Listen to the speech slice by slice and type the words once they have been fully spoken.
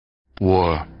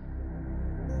War.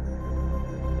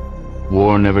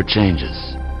 War never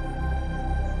changes.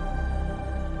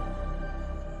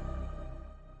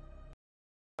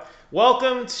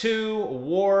 Welcome to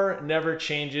War Never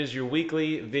Changes, your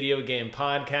weekly video game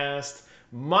podcast.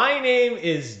 My name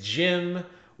is Jim,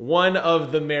 one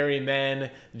of the merry men,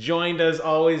 joined as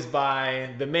always by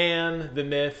the man, the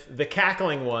myth, the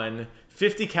cackling one,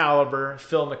 50 caliber,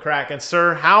 Phil McCracken.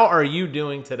 Sir, how are you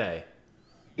doing today?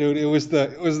 Dude, it was the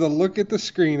look at the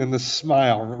screen and the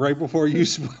smile right before you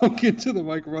spoke into the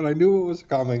microphone. I knew it was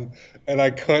coming, and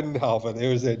I couldn't help it. It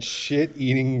was that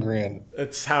shit-eating grin.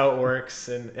 That's how it works.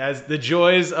 And as the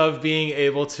joys of being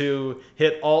able to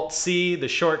hit Alt-C, the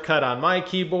shortcut on my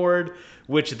keyboard,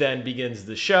 which then begins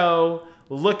the show,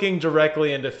 looking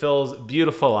directly into Phil's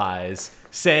beautiful eyes,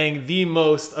 saying the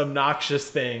most obnoxious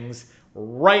things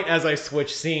right as I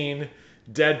switch scene,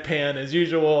 deadpan as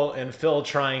usual, and Phil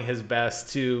trying his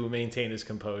best to maintain his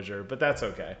composure, but that's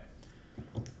okay.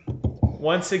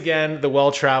 Once again, the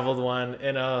well-traveled one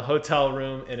in a hotel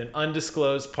room in an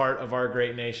undisclosed part of our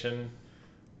great nation,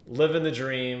 living the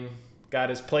dream, got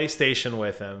his PlayStation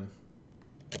with him.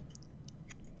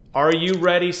 Are you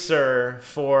ready, sir,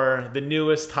 for the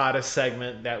newest, hottest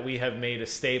segment that we have made a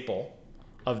staple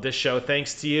of this show?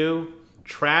 Thanks to you,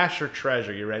 Trash or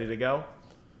Treasure. You ready to go?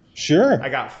 Sure. I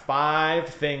got 5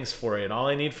 things for you, and all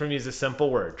I need from you is a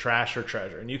simple word, trash or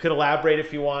treasure. And you could elaborate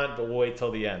if you want, but we'll wait till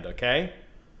the end, okay?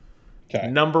 Okay.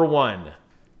 Number 1,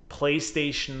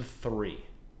 PlayStation 3.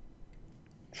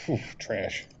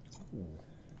 Trash.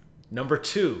 Number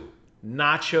 2,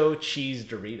 nacho cheese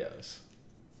Doritos.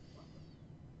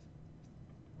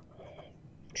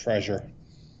 Treasure.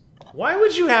 Why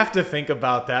would you have to think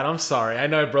about that? I'm sorry. I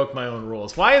know I broke my own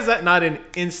rules. Why is that not an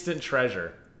instant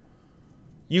treasure?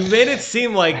 You made it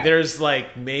seem like there's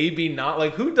like maybe not,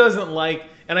 like who doesn't like,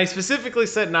 and I specifically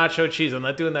said nacho cheese. I'm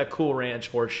not doing that Cool Ranch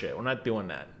horse shit. We're not doing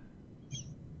that.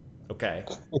 Okay.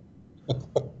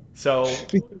 So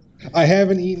I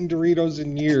haven't eaten Doritos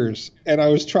in years, and I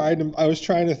was trying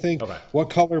to think, okay, what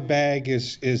color bag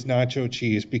is nacho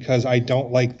cheese, because I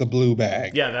don't like the blue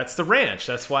bag. Yeah, that's the ranch.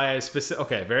 That's why I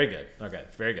okay, very good. Okay,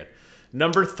 very good.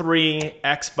 Number 3,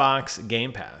 Xbox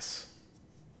Game Pass.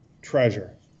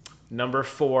 Treasure. Number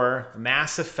 4,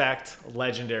 Mass Effect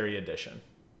Legendary Edition.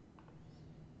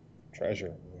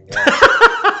 Treasure.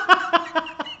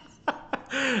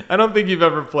 I don't think you've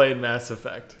ever played Mass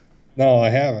Effect. No, I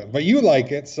haven't. But you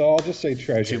like it, so I'll just say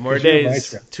treasure. 2 more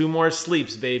days, 2 more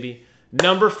sleeps, baby.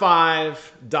 Number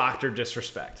 5, Dr.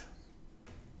 Disrespect.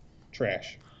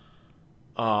 Trash.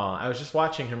 I was just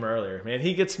watching him earlier. Man,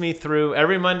 he gets me through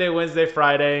every Monday, Wednesday,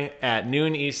 Friday at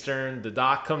noon Eastern. The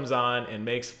doc comes on and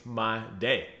makes my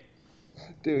day.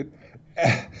 Dude,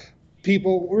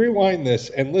 people, rewind this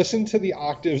and listen to the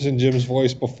octaves in Jim's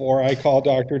voice before I call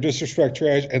Dr. Disrespect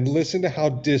trash, and listen to how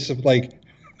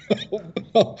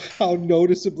how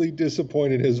noticeably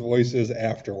disappointed his voice is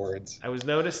afterwards. I was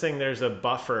noticing there's a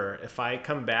buffer. If I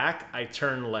come back, I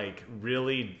turn like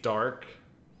really dark,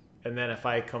 and then if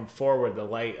I come forward, the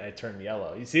light, I turn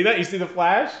yellow. You see that? You see the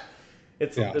flash?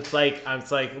 It's like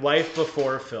life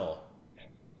before Phil,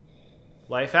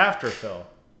 life after Phil.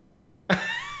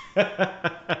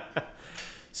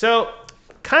 So,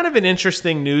 kind of an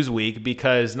interesting news week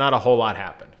because not a whole lot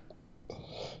happened.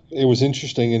 It was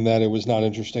interesting in that it was not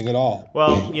interesting at all.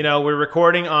 Well, you know, we're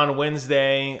recording on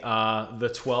Wednesday, the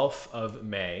 12th of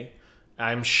May.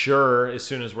 I'm sure as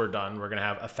soon as we're done, we're going to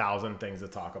have 1,000 things to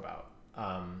talk about.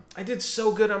 I did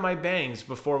so good on my bangs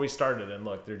before we started, and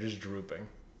look, they're just drooping.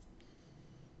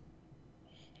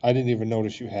 I didn't even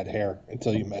notice you had hair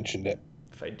until you mentioned it.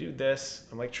 If I do this,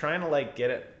 I'm like trying to like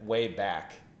get it way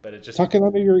back, but it just... Tuck it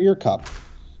under your ear cup.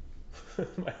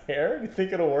 My hair? You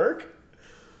think it'll work?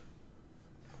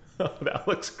 Oh, that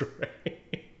looks great.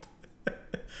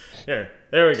 There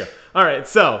we go. All right,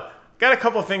 so got a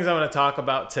couple things I want to talk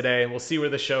about today. We'll see where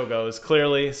the show goes.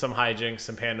 Clearly, some hijinks,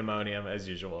 some pandemonium as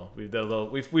usual. We've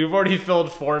already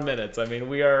filled 4 minutes. I mean,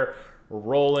 we are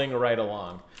rolling right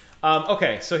along.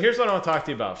 Okay, so here's what I want to talk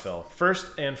to you about, Phil.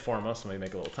 First and foremost, let me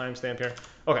make a little timestamp here.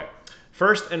 Okay,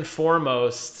 first and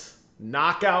foremost,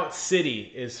 Knockout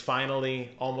City is finally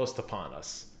almost upon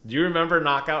us. Do you remember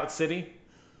Knockout City?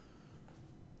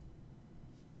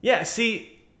 Yeah,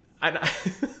 see,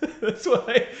 that's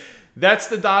the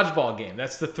dodgeball game.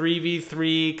 That's the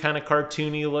 3v3 kind of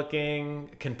cartoony looking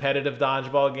competitive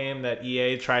dodgeball game that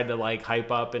EA tried to like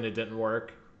hype up and it didn't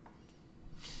work.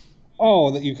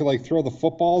 Oh, that you could like throw the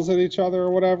footballs at each other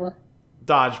or whatever?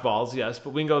 Dodgeballs, yes,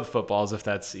 but we can go with footballs if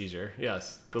that's easier.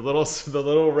 Yes, the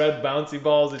little red bouncy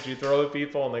balls that you throw at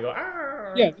people and they go, ah!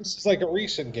 Yeah, this is like a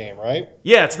recent game, right?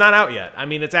 Yeah, it's not out yet. I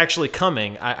mean, it's actually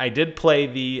coming. I did play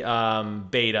the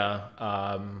beta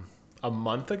a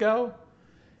month ago,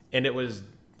 and it was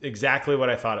exactly what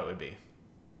I thought it would be.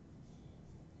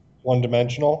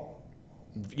 One-dimensional.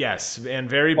 Yes, and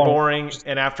very Fun. boring.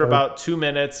 And after about 2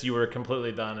 minutes, you were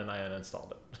completely done, and I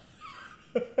uninstalled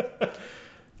it.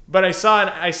 But I saw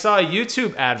a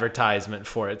YouTube advertisement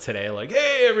for it today. Like,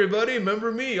 hey everybody,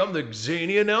 remember me? I'm the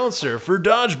zany announcer for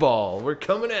Dodgeball. We're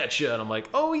coming at you. And I'm like,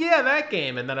 oh yeah, that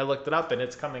game. And then I looked it up, and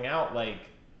it's coming out like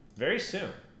very soon.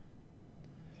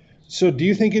 So, do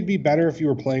you think it'd be better if you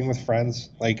were playing with friends?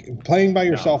 Like, playing by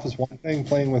yourself is one thing,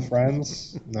 playing with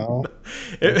friends, no.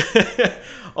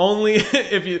 Only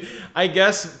if you, I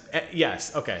guess,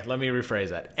 yes. Okay, let me rephrase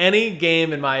that. Any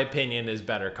game, in my opinion, is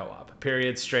better co-op.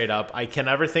 Period, straight up. I can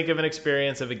never think of an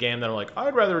experience of a game that I'm like,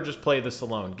 I'd rather just play this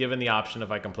alone, given the option if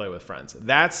I can play with friends.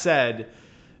 That said,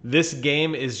 this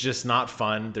game is just not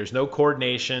fun. There's no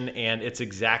coordination, and it's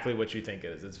exactly what you think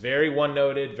it is. It's very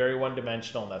one-noted, very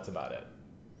one-dimensional, and that's about it.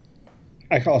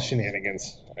 I call it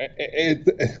shenanigans.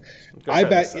 I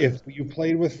bet if you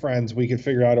played with friends, we could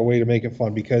figure out a way to make it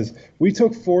fun because we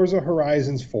took Forza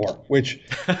Horizons 4, which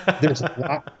there's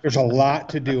a lot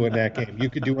to do in that game. You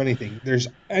could do anything. There's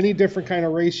any different kind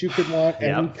of race you could want,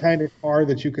 any kind of car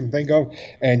that you can think of.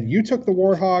 And you took the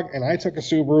Warthog and I took a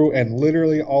Subaru, and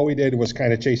literally all we did was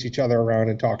kind of chase each other around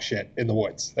and talk shit in the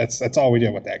woods. That's all we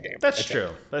did with that game. That's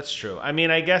true. That's true. I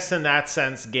mean, I guess in that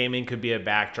sense, gaming could be a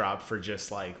backdrop for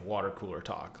just like water cooler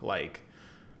talk. Like,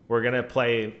 we're going to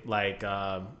play like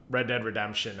Red Dead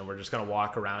Redemption, and we're just going to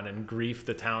walk around and grief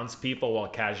the townspeople while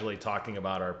casually talking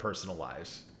about our personal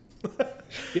lives.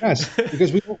 Yes,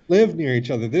 because we don't live near each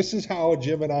other. This is how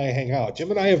Jim and I hang out.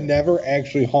 Jim and I have never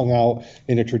actually hung out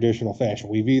in a traditional fashion.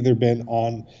 We've either been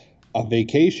on a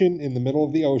vacation in the middle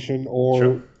of the ocean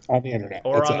or on the internet.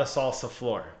 Or on the salsa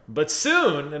floor. But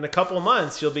soon, in a couple of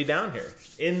months, you'll be down here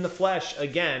in the flesh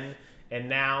again, and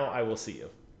now I will see you.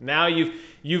 Now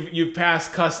you've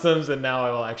passed customs, and now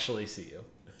I will actually see you.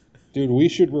 Dude, we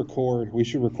should record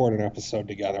an episode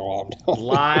together while I'm done.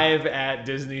 Live at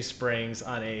Disney Springs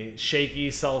on a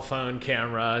shaky cell phone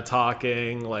camera,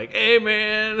 talking like, "Hey,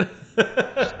 man."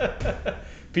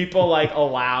 People like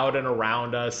allowed and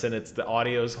around us, and the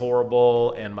audio's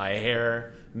horrible, and my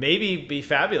hair maybe be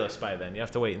fabulous by then. You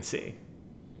have to wait and see.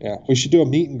 Yeah, we should do a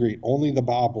meet and greet. Only the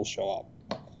Bob will show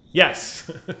up. Yes,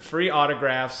 free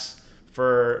autographs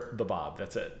for the Bob.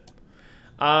 That's it.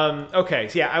 Okay,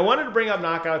 so yeah, I wanted to bring up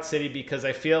Knockout City because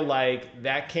I feel like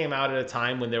that came out at a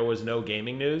time when there was no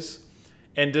gaming news.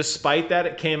 And despite that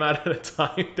it came out at a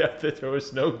time that there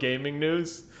was no gaming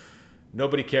news,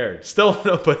 nobody cared. Still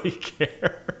nobody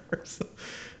cares.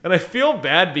 And I feel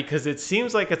bad because it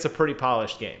seems like it's a pretty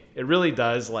polished game. It really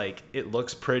does. Like, it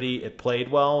looks pretty. It played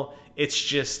well. It's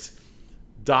just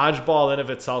Dodgeball in of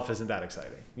itself isn't that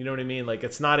exciting. You know what I mean? Like,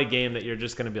 it's not a game that you're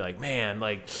just going to be like, man,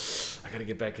 like, I got to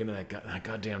get back into that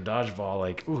goddamn Dodgeball.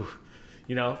 Like, ooh.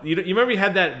 You know, you remember you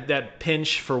had that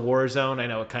pinch for Warzone? I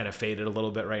know it kind of faded a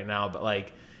little bit right now, but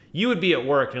like, you would be at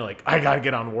work and you're like, I got to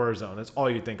get on Warzone. That's all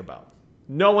you think about.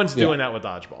 No one's doing that with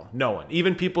Dodgeball. No one.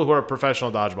 Even people who are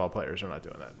professional Dodgeball players are not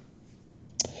doing that.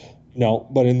 No,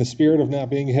 but in the spirit of not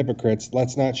being hypocrites,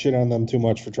 let's not shit on them too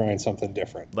much for trying something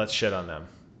different. Let's shit on them.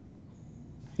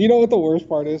 You know what the worst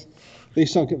part is? They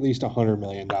sunk at least $100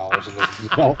 million in the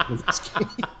development of this game.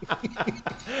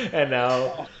 And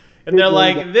now... And they're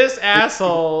like, this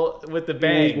asshole with the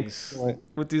bangs,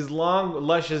 with these long,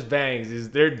 luscious bangs,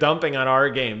 they're dumping on our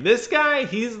game. This guy,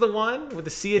 he's the one with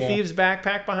the Sea of Thieves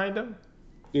backpack behind him?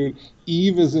 Dude,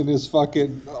 Eve is in his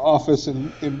fucking office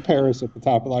in Paris at the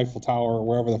top of the Eiffel Tower or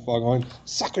wherever the fuck, going,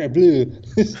 Sacre bleu,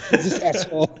 this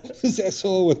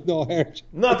asshole with no hair.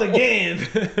 Not again.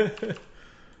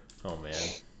 Oh,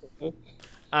 man.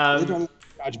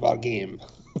 Dodgeball game.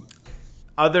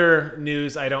 Other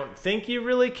news I don't think you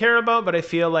really care about, but I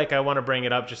feel like I want to bring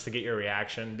it up just to get your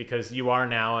reaction because you are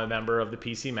now a member of the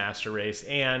PC Master Race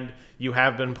and you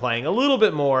have been playing a little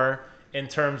bit more in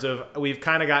terms of we've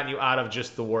kind of gotten you out of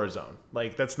just the Warzone.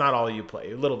 Like, that's not all you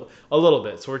play. A little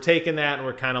bit. So we're taking that and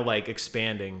we're kind of like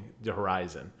expanding the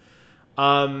horizon.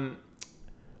 Do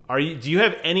you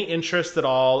have any interest at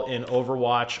all in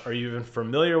Overwatch? Are you even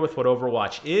familiar with what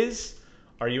Overwatch is?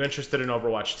 Are you interested in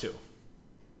Overwatch 2?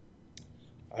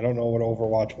 I don't know what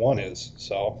Overwatch 1 is,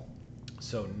 so...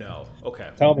 So, no. Okay.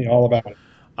 Tell me all about it.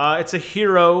 It's a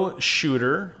hero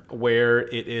shooter where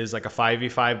it is like a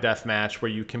 5v5 deathmatch where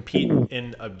you compete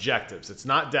in objectives. It's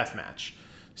not deathmatch.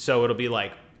 So it'll be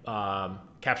like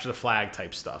capture the flag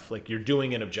type stuff. Like, you're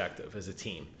doing an objective as a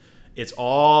team. It's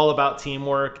all about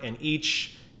teamwork, and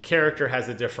each character has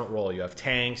a different role. You have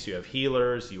tanks, you have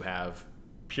healers, you have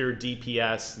pure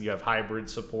DPS, you have hybrid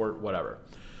support, whatever.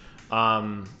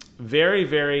 Very,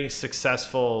 very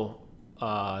successful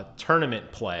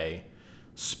tournament play.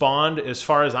 Spawned, as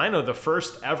far as I know, the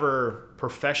first ever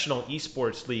professional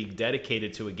esports league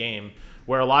dedicated to a game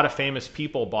where a lot of famous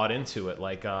people bought into it.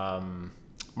 Like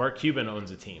Mark Cuban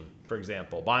owns a team, for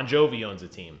example. Bon Jovi owns a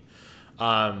team.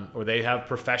 Where they have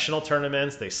professional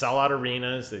tournaments, they sell out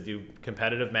arenas, they do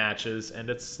competitive matches, and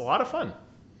it's a lot of fun.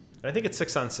 I think it's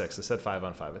 6-on-6. I said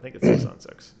 5-on-5. I think it's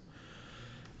 6-on-6.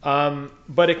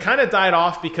 But it kind of died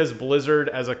off because Blizzard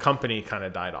as a company kind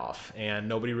of died off, and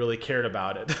nobody really cared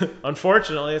about it.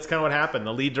 Unfortunately, it's kind of what happened.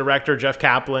 The lead director, Jeff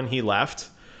Kaplan, he left.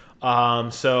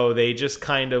 So they just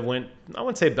kind of went, I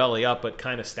wouldn't say belly up, but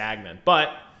kind of stagnant. But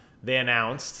they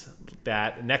announced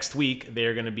that next week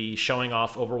they're going to be showing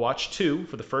off Overwatch 2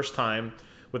 for the first time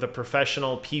with a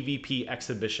professional PvP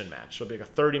exhibition match. So it'll be like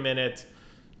a 30-minute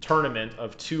tournament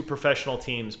of 2 professional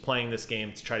teams playing this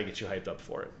game to try to get you hyped up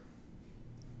for it.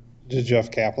 Did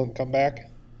Jeff Kaplan come back?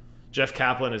 Jeff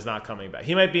Kaplan is not coming back.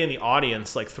 He might be in the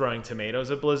audience like throwing tomatoes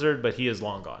at Blizzard, but he is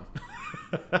long gone.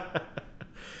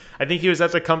 I think he was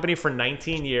at the company for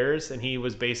 19 years, and he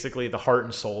was basically the heart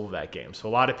and soul of that game. So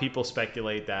a lot of people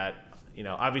speculate that,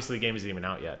 obviously the game isn't even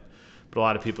out yet, but a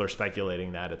lot of people are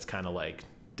speculating that it's kind of like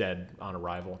dead on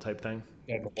arrival type thing.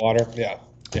 Dead in the water, yeah.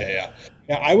 Yeah,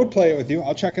 I would play it with you.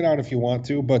 I'll check it out if you want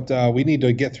to, but we need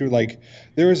to get through,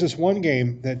 there was this one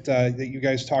game that you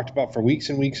guys talked about for weeks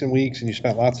and weeks and weeks, and you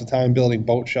spent lots of time building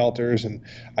boat shelters, and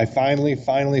I finally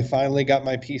got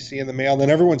my PC in the mail, and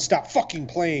then everyone stopped fucking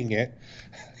playing it.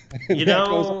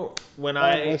 When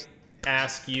I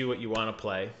ask you what you want to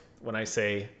play, when I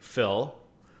say, Phil,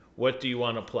 what do you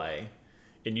want to play?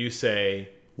 And you say,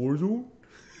 Warzone?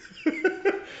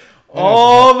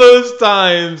 All those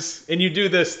times, and you do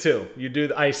this too.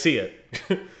 I see it.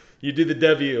 You do the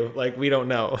W like we don't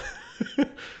know.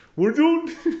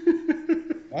 Warzone?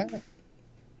 What?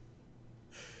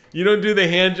 You don't do the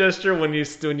hand gesture when you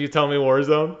tell me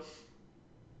Warzone?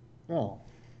 No.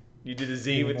 You do the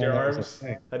Z with your arms?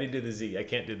 How do you do the Z? I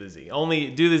can't do the Z.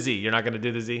 Only do the Z. You're not going to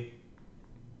do the Z?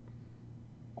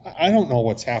 I don't know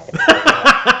what's happening.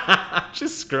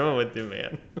 Just screwing with you,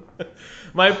 man.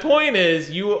 My point is,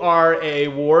 you are a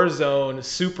Warzone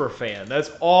super fan.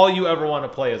 That's all you ever want to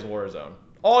play is Warzone.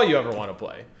 All you ever want to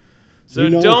play. So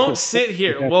don't sit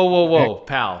here. Whoa,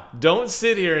 pal. Don't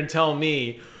sit here and tell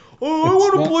me, I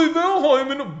want to play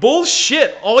Valheim. And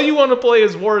bullshit. All you want to play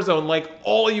is Warzone. Like,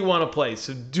 all you want to play.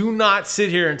 So do not sit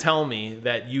here and tell me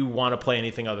that you want to play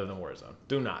anything other than Warzone.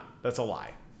 Do not. That's a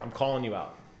lie. I'm calling you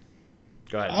out.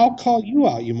 Go ahead. I'll call you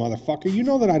out, you motherfucker. You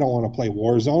know that I don't want to play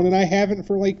Warzone, and I haven't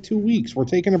for 2 weeks. We're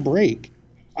taking a break.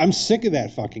 I'm sick of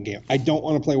that fucking game. I don't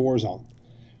want to play Warzone.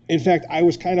 In fact, I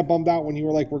was kind of bummed out when you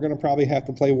were like, we're going to probably have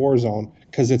to play Warzone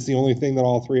because it's the only thing that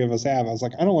all 3 of us have. I was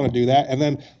like, I don't want to do that. And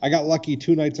then I got lucky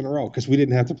 2 nights in a row because we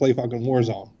didn't have to play fucking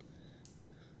Warzone.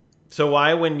 So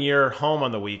why, when you're home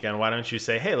on the weekend, why don't you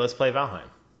say, hey, let's play Valheim?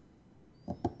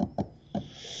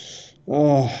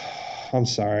 Oh, I'm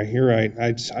sorry. You're right.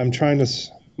 I'm trying to...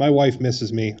 My wife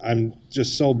misses me. I'm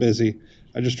just so busy.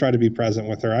 I just try to be present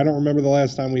with her. I don't remember the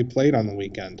last time we played on the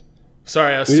weekend.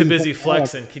 Sorry, I was too busy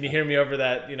flexing. Can you hear me over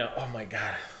that? Oh my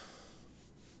God.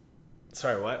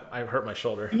 Sorry, what? I hurt my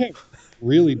shoulder. You have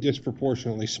really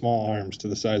disproportionately small arms to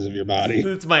the size of your body.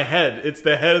 It's my head. It's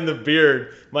the head and the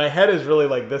beard. My head is really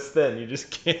like this thin. You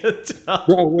just can't tell.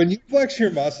 Bro, when you flex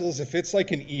your muscles, if it's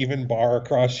like an even bar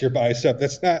across your bicep,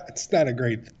 it's not a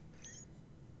great thing.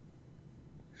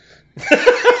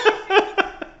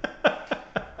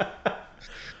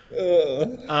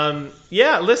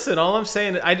 Yeah, listen, all I'm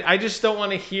saying, I just don't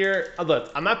want to hear,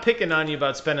 look, I'm not picking on you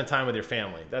about spending time with your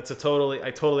family. I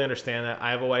totally understand that.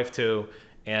 I have a wife too,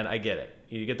 and I get it.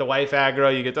 You get the wife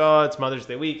aggro, you get, it's Mother's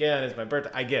Day weekend, it's my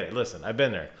birthday. I get it. Listen, I've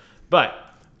been there. But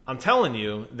I'm telling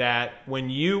you that when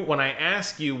I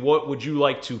ask you what would you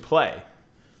like to play,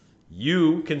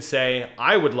 you can say,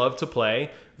 I would love to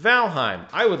play Valheim.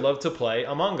 I would love to play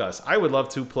Among Us. I would love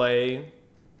to play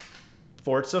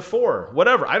Forza 4.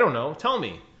 Whatever. I don't know. Tell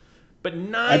me. But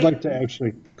I'd like to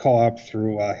actually co-op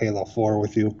through Halo 4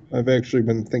 with you. I've actually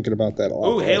been thinking about that a lot.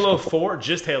 Ooh, Halo 4?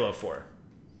 Just Halo 4.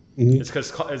 Mm-hmm.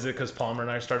 Is it because Palmer and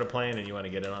I started playing and you want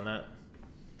to get in on that?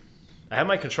 I have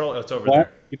my controller. It's over what?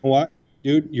 there. You know what?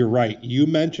 Dude, you're right. You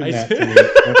mentioned that to me.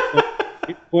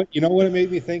 You know what it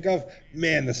made me think of?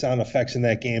 Man, the sound effects in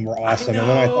that game were awesome. And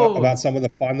then I thought about some of the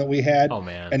fun that we had. Oh,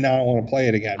 man. And now I want to play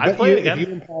it again. I'd play it again.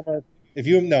 If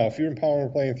you and Palmer were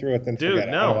playing through it, then dude, forget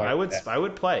no, it. I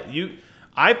would play.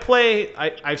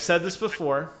 I've said this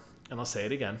before, and I'll say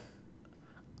it again.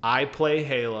 I play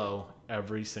Halo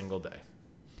every single day.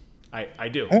 I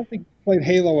do. I don't think you played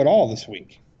Halo at all this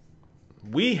week.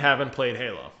 We haven't played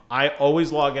Halo. I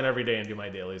always log in every day and do my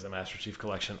dailies at Master Chief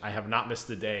Collection. I have not missed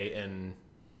a day in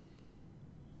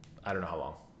I don't know how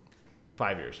long.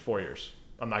 5 years, 4 years.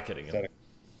 I'm not kidding you.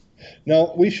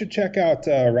 No, we should check out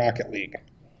Rocket League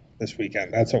this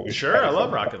weekend. That's what we should. Sure, I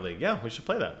love Rocket League. Yeah, we should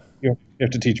play that. You have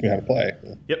to teach me how to play.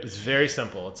 Yep, it's very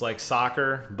simple. It's like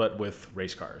soccer, but with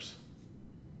race cars.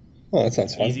 Oh, that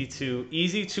sounds fun.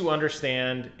 Easy to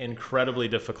understand, incredibly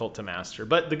difficult to master.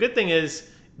 But the good thing is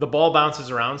the ball bounces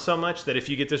around so much that if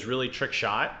you get this really trick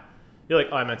shot, you're like,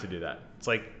 oh, I meant to do that. It's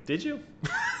like, did you?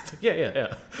 It's like,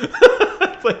 yeah.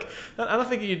 It's like, I don't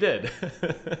think you did.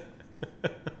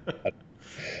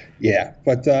 Yeah,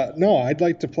 but no, I'd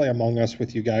like to play Among Us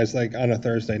with you guys like on a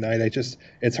Thursday night.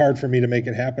 It's hard for me to make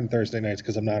it happen Thursday nights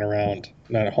because I'm not around,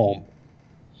 not at home.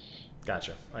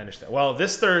 Gotcha. I understand. Well,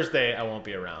 this Thursday I won't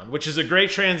be around, which is a great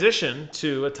transition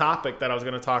to a topic that I was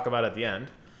going to talk about at the end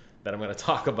that I'm going to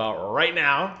talk about right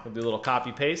now. I'll do a little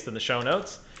copy paste in the show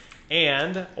notes.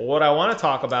 And what I want to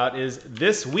talk about is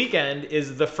this weekend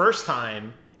is the first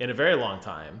time in a very long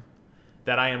time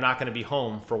that I am not going to be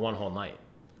home for one whole night.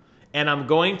 And I'm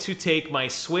going to take my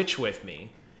Switch with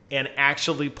me and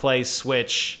actually play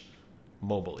Switch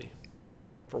mobilely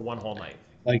for one whole night.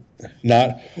 Like,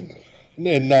 not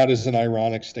as an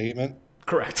ironic statement.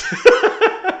 Correct.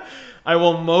 I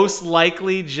will most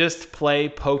likely just play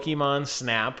Pokemon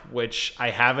Snap, which I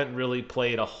haven't really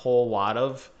played a whole lot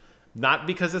of. Not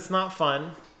because it's not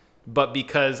fun, but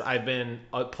because I've been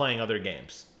playing other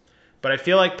games. But I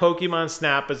feel like Pokemon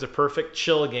Snap is a perfect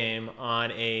chill game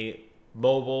on a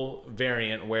mobile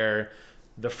variant where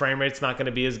the frame rate's not going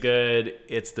to be as good.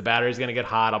 The battery's going to get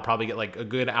hot. I'll probably get like a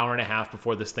good hour and a half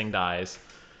before this thing dies.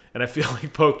 And I feel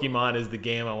like Pokemon is the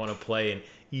game I want to play and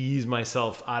ease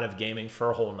myself out of gaming for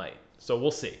a whole night. So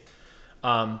we'll see.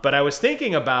 But I was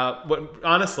thinking about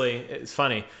honestly, it's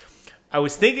funny. I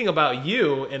was thinking about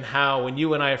you and how when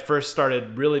you and I first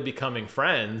started really becoming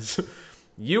friends,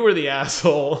 you were the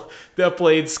asshole that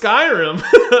played Skyrim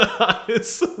on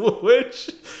his Switch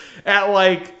at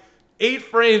like 8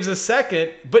 frames a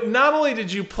second. But not only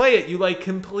did you play it, you like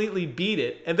completely beat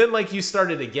it. And then like you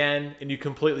started again and you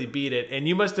completely beat it. And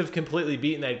you must have completely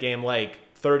beaten that game like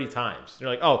 30 times. You're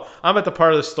like, oh, I'm at the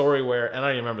part of the story where, and I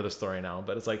don't even remember the story now,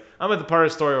 but it's like, I'm at the part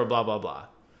of the story where blah, blah, blah.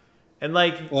 And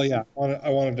like, well, yeah, I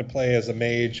wanted to play as a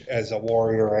mage, as a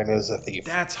warrior, and as a thief.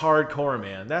 That's hardcore,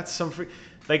 man. That's some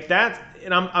like that.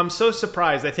 And I'm so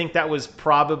surprised. I think that was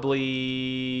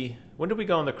probably, when did we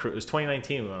go on the cruise? It was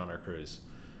 2019 we went on our cruise.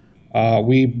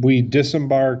 We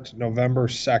disembarked November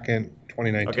 2nd,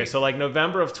 2019. Okay, so like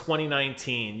November of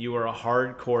 2019, you were a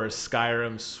hardcore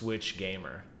Skyrim Switch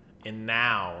gamer. And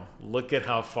now, look at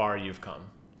how far you've come.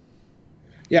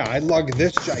 Yeah, I lug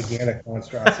this gigantic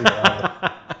monstrosity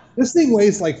around. This thing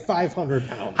weighs like 500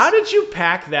 pounds. How did you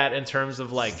pack that in terms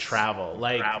of like travel?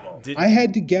 I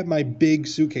had to get my big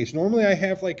suitcase. Normally I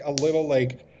have like a little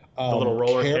like the little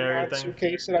roller carrier thing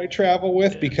suitcase that I travel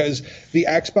with because the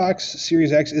Xbox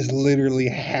Series X is literally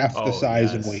half the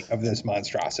size and weight of this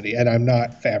monstrosity, and I'm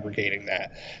not fabricating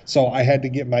that. So I had to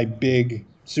get my big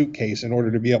suitcase in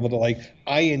order to be able to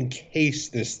I encase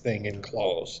this thing in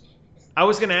clothes. I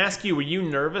was going to ask you, were you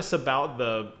nervous about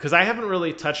because I haven't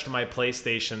really touched my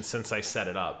PlayStation since I set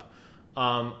it up.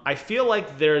 I feel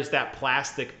like there's that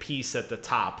plastic piece at the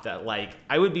top that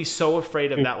I would be so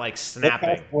afraid of that snapping.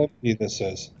 Look how flimsy this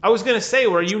is. I was going to say,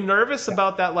 were you nervous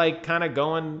about that kind of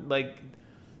going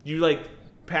you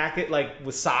pack it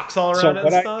with socks all around it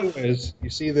and stuff? So what I do is you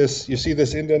see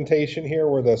this indentation here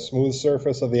where the smooth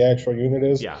surface of the actual unit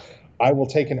is? Yeah. I will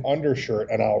take an undershirt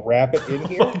and I'll wrap it in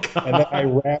here and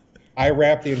then I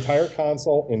wrap the entire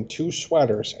console in 2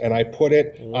 sweaters, and I put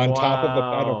it on top of a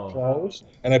bed of clothes,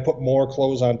 and I put more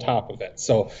clothes on top of it.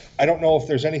 So I don't know if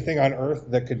there's anything on Earth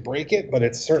that could break it, but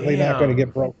it's certainly not going to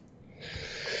get broken.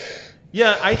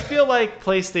 Yeah, I feel like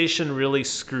PlayStation really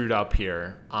screwed up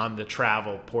here on the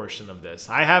travel portion of this.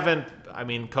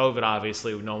 COVID,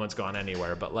 obviously, no one's gone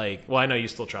anywhere, but I know you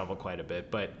still travel quite a bit,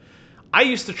 but I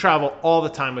used to travel all the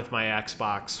time with my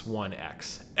Xbox One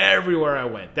X. Everywhere I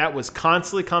went. That was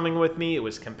constantly coming with me. It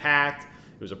was compact.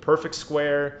 It was a perfect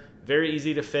square. Very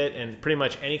easy to fit in pretty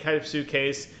much any kind of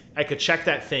suitcase. I could check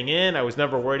that thing in. I was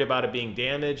never worried about it being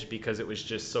damaged because it was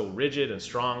just so rigid and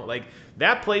strong.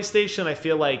 That PlayStation, I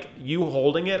feel like you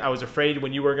holding it, I was afraid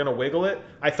when you were going to wiggle it,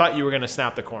 I thought you were going to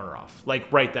snap the corner off.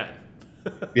 Right then.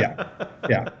 Yeah.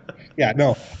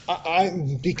 No.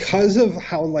 I because of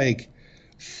how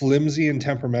flimsy and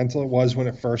temperamental it was when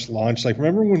it first launched. Like,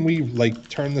 remember when we like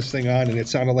turned this thing on and it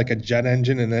sounded like a jet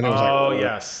engine, and then it was like, oh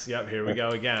yes, yep, here we go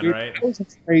again, dude, right? I was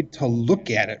afraid to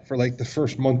look at it for like the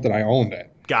first month that I owned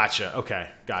it. Gotcha. Okay,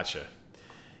 gotcha.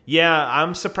 Yeah,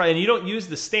 I'm surprised. And you don't use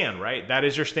the stand, right? That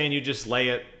is your stand. You just lay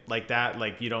it like that.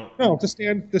 Like you don't. No, the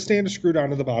stand is screwed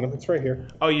onto the bottom. It's right here.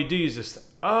 Oh, you do use this.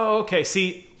 Oh, okay.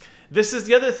 See, this is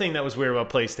the other thing that was weird about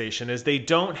PlayStation is they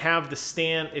don't have the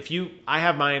stand. I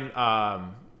have mine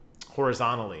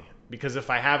horizontally because if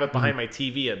I have it behind my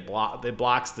TV, it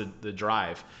blocks the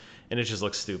drive, and it just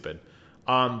looks stupid.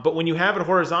 But when you have it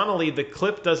horizontally, the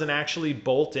clip doesn't actually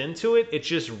bolt into it. It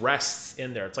just rests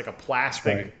in there. It's like a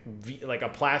plastic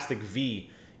V,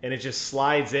 and it just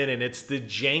slides in, and it's the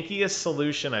jankiest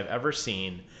solution I've ever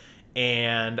seen.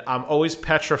 And I'm always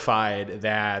petrified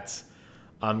that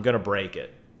I'm gonna break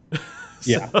it.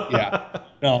 Yeah, yeah.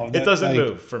 No, it doesn't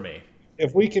move for me.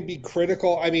 If we can be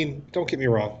critical, I mean, don't get me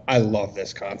wrong. I love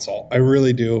this console. I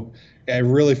really do. I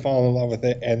really fall in love with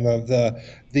it. And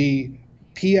the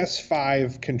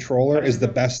PS5 controller is the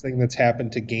best thing that's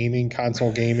happened to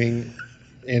console gaming,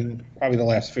 in probably the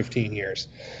last 15 years.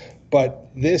 But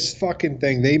this fucking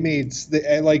thing, they made,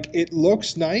 like, it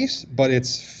looks nice, but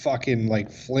it's fucking, like,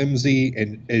 flimsy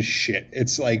and as shit.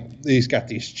 It's like, he's got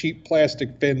these cheap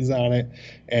plastic fins on it,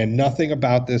 and nothing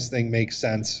about this thing makes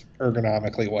sense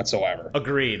ergonomically whatsoever.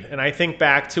 Agreed. And I think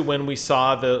back to when we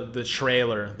saw the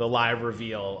trailer, the live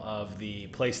reveal of the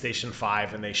PlayStation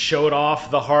 5, and they showed off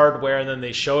the hardware, and then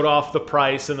they showed off the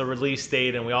price and the release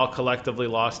date, and we all collectively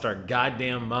lost our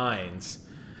goddamn minds.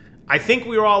 I think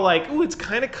we were all like, ooh, it's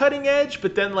kind of cutting edge,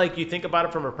 but then like you think about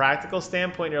it from a practical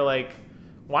standpoint, you're like,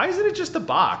 why isn't it just a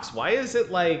box? Why is it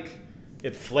like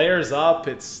it flares up?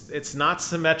 It's not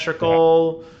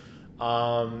symmetrical.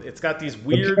 Yeah. It's got these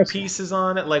weird pieces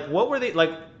on it. Like what were they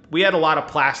like? We had a lot of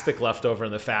plastic left over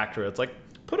in the factory. It's like,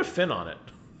 put a fin on it.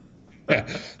 Yeah,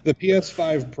 the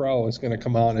PS5 Pro is going to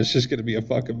come out and it's just going to be a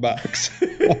fucking box.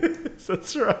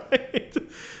 That's right.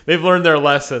 They've learned their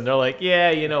lesson. They're like, yeah,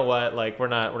 you know what? Like, we're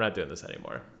not doing this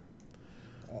anymore.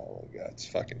 Oh my god, it's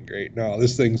fucking great. No,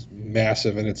 this thing's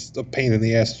massive and it's a pain in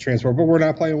the ass to transport. But we're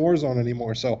not playing Warzone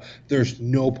anymore, so there's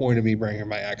no point in me bringing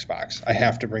my Xbox. I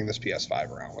have to bring this PS5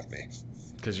 around with me.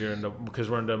 Because we're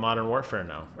into Modern Warfare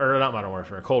now, or not Modern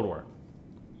Warfare, Cold War.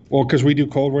 Well, because we do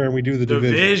Cold War and we do the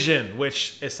Division,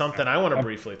 which is something I want to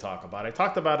briefly talk about. I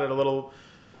talked about it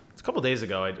a couple days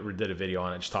ago. I did a video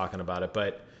on it just talking about it.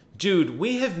 But, dude,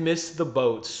 we have missed the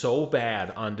boat so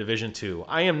bad on Division 2.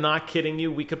 I am not kidding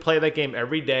you. We could play that game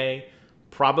every day,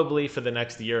 probably for the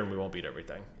next year, and we won't beat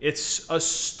everything. It's a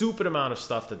stupid amount of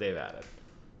stuff that they've added.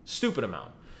 Stupid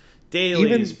amount.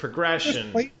 Dailies,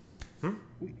 progression.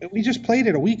 We just played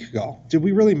it a week ago. Did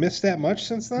we really miss that much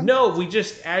since then? No, we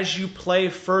just, as you play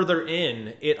further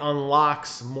in, it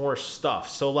unlocks more stuff.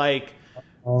 So, like,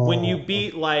 when you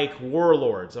beat, like,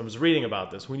 Warlords, I was reading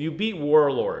about this. When you beat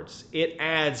Warlords, it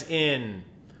adds in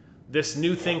this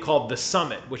new thing called the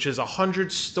Summit, which is a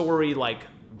 100-story, like,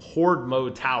 horde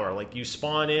mode tower. Like, you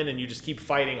spawn in and you just keep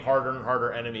fighting harder and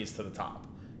harder enemies to the top.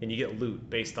 And you get loot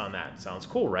based on that. Sounds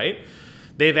cool, right?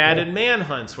 They've added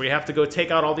manhunts where you have to go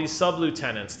take out all these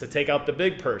sub-lieutenants to take out the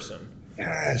big person.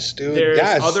 Yes, dude. There's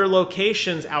other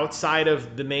locations outside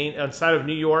of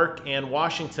New York and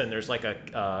Washington. There's like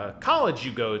a college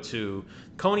you go to,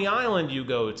 Coney Island you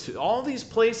go to. All these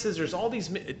places, there's all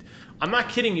these. I'm not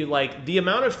kidding you. Like the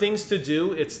amount of things to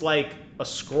do, it's like a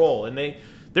scroll, and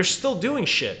they're still doing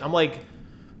shit. I'm like,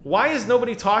 why is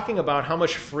nobody talking about how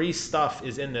much free stuff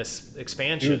is in this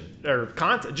expansion or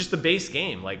content, just the base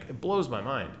game? Like, it blows my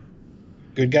mind.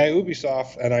 Good guy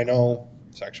Ubisoft, and I know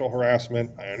sexual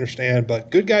harassment, I understand, but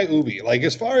good guy Ubi. Like,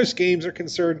 as far as games are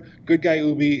concerned, good guy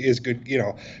Ubi is good, you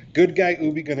know, good guy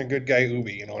Ubi gonna good guy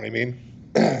Ubi, you know what I mean?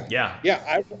 Yeah.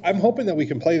 Yeah, I'm hoping that we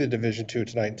can play the Division 2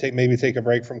 tonight and maybe take a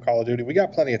break from Call of Duty. We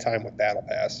got plenty of time with Battle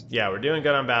Pass. Yeah, we're doing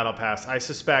good on Battle Pass. I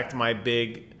suspect my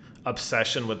big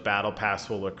obsession with Battle Pass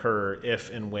will occur if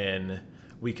and when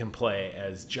we can play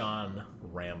as John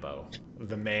Rambo,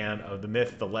 the man of the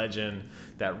myth, the legend,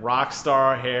 that rock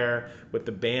star hair with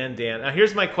the bandana. Now,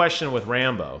 here's my question with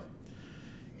Rambo.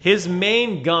 His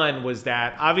main gun was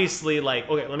that, obviously, like,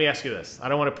 okay, let me ask you this. I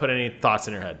don't want to put any thoughts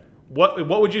in your head. What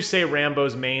would you say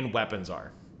Rambo's main weapons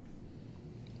are?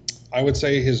 I would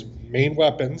say his main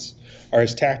weapons are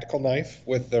his tactical knife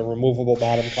with the removable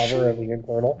bottom cover and the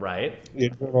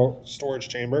internal storage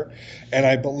chamber. And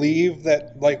I believe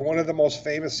that, like, one of the most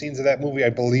famous scenes of that movie, I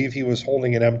believe he was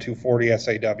holding an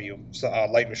M240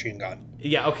 SAW, light machine gun.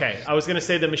 Yeah, okay. I was going to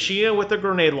say the machine with the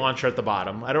grenade launcher at the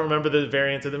bottom. I don't remember the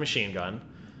variant of the machine gun.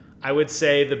 I would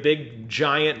say the big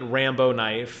giant Rambo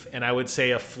knife, and I would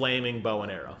say a flaming bow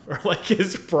and arrow, or like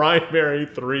his primary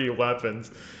 3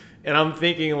 weapons. And I'm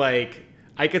thinking like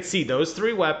I could see those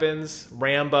 3 weapons,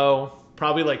 Rambo,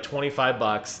 probably like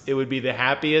 $25. It would be the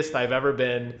happiest I've ever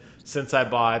been since I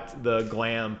bought the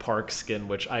Glam Park skin,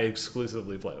 which I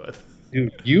exclusively play with.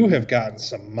 Dude, you have gotten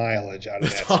some mileage out of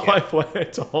That's that all skin. I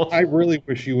play. I really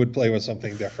wish you would play with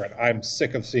something different. I'm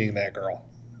sick of seeing that girl.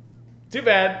 Too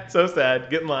bad. So sad.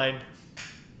 Get in line.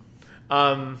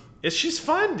 She's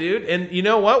fun, dude. And you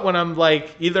know what? When I'm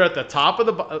like either at the top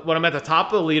of when I'm at the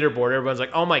top of the leaderboard, everyone's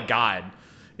like, "Oh my god,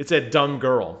 it's that dumb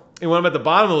girl." And when I'm at the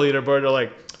bottom of the leaderboard, they're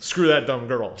like, "Screw that dumb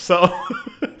girl." So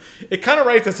it kind of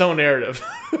writes its own narrative.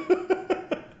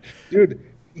 Dude,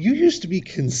 you used to be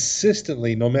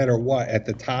consistently, no matter what, at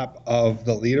the top of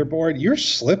the leaderboard. You're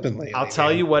slipping lately. I'll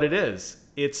tell you what it is.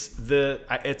 It's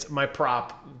my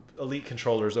prop Elite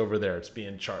controllers over there.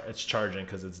 It's charging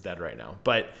because it's dead right now.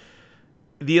 But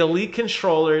the Elite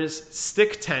controllers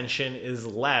stick tension is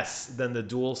less than the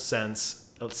DualSense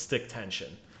stick tension.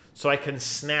 So I can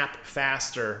snap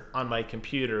faster on my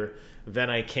computer than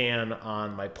I can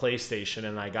on my PlayStation,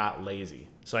 and I got lazy.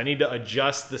 So I need to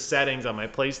adjust the settings on my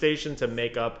PlayStation to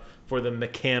make up for the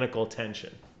mechanical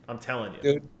tension. I'm telling you.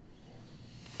 Dude,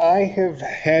 I have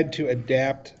had to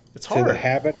adapt to the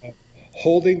habit of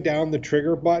holding down the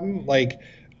trigger button, like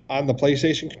on the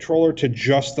PlayStation controller, to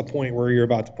just the point where you're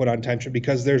about to put on tension,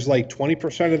 because there's like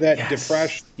 20% of that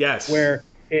defresh where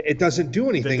it doesn't do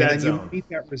anything, and then you meet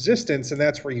that resistance, and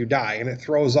that's where you die, and it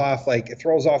throws off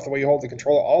the way you hold the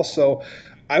controller. Also,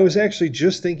 I was actually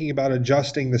just thinking about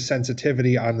adjusting the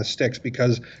sensitivity on the sticks,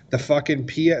 because the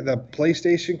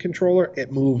PlayStation controller,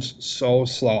 it moves so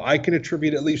slow. I can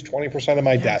attribute at least 20% of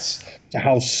my deaths to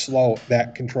how slow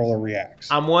that controller reacts.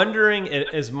 I'm wondering,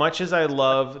 as much as I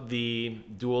love the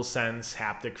DualSense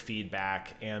haptic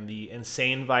feedback and the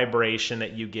insane vibration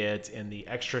that you get and the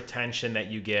extra tension that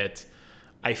you get,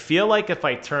 I feel like if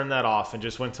I turn that off and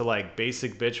just went to like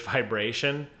basic bitch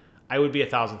vibration, I would be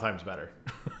 1,000 times better.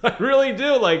 I really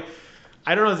do. Like,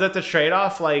 I don't know. Is that the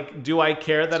trade-off? Like, do I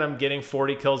care that I'm getting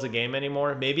 40 kills a game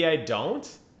anymore? Maybe I don't,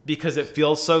 because it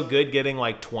feels so good getting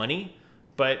like 20.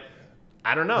 But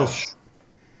I don't know.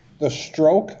 The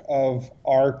stroke of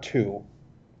R2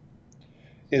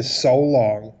 is so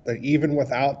long that even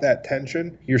without that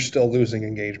tension, you're still losing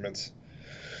engagements.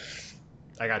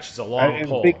 I got you. It's a long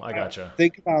pull. I got you.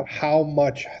 Think about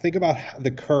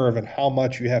the curve and how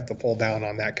much you have to pull down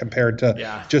on that compared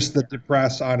to just the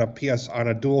depress on a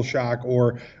DualShock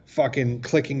or fucking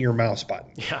clicking your mouse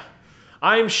button. Yeah.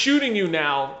 I'm shooting you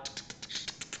now.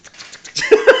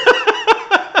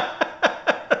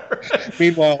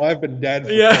 Meanwhile, I've been dead for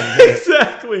 10 minutes.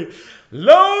 Exactly.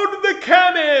 Load the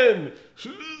cannon.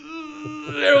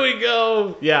 There we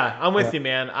go. Yeah, I'm with you,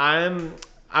 man.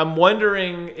 I'm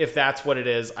wondering if that's what it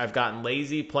is. I've gotten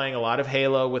lazy playing a lot of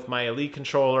Halo with my Elite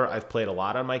controller. I've played a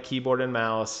lot on my keyboard and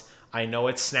mouse. I know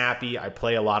it's snappy. I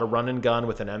play a lot of run and gun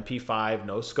with an MP5,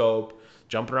 no scope,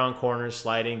 jumping around corners,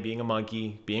 sliding, being a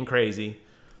monkey, being crazy.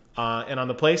 And on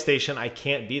the PlayStation, I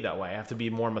can't be that way. I have to be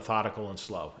more methodical and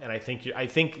slow. And I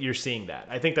think you're seeing that.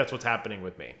 I think that's what's happening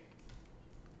with me.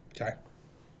 Okay.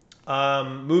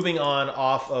 Moving on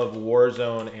off of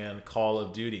Warzone and Call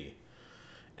of Duty.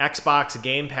 Xbox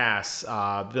Game Pass.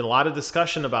 Been a lot of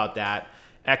discussion about that.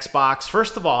 Xbox,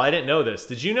 first of all, I didn't know this.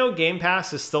 Did you know Game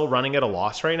Pass is still running at a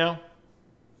loss right now?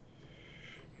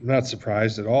 I'm not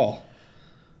surprised at all.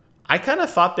 I kind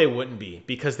of thought they wouldn't be,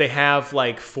 because they have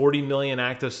like 40 million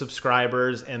active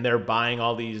subscribers and they're buying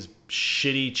all these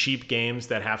shitty, cheap games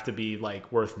that have to be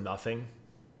like worth nothing.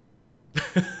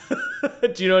 Do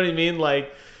you know what I mean?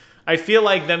 Like, I feel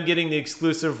like them getting the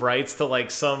exclusive rights to like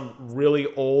some really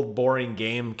old, boring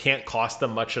game can't cost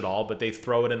them much at all, but they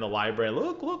throw it in the library.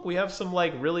 Look, we have some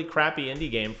like really crappy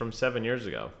indie game from 7 years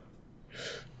ago.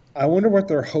 I wonder what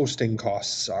their hosting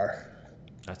costs are.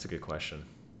 That's a good question.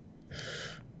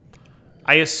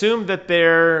 I assume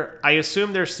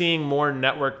they're seeing more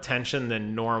network tension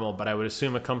than normal, but I would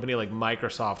assume a company like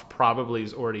Microsoft probably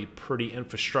is already pretty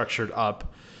infrastructured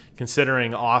up,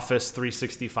 considering Office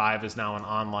 365 is now an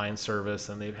online service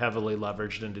and they've heavily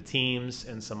leveraged into Teams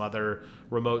and some other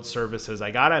remote services.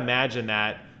 I gotta imagine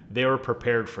that they were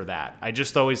prepared for that. I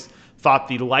just always thought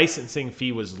the licensing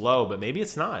fee was low, but maybe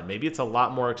it's not. Maybe it's a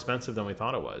lot more expensive than we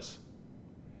thought it was.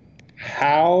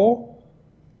 How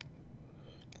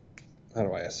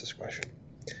do I ask this question?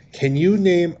 Can you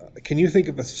think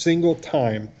of a single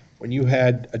time when you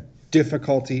had a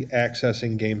difficulty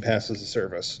accessing Game Pass as a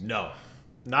service? No.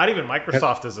 Not even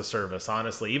Microsoft as a service,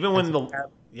 honestly. Even when gone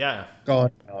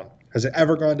down. Has it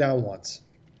ever gone down once?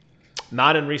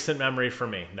 Not in recent memory for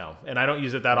me, no. And I don't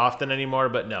use it that often anymore,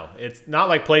 but no. It's not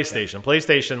like PlayStation. Yeah.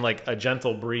 PlayStation, like a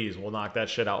gentle breeze will knock that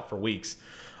shit out for weeks.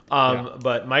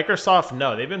 But Microsoft,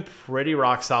 no. They've been pretty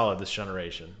rock solid this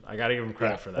generation. I got to give them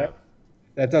credit for that.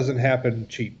 That doesn't happen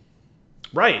cheap.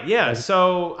 Right, yeah.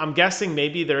 So I'm guessing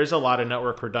maybe there is a lot of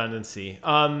network redundancy.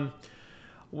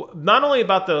 Not only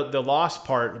about the loss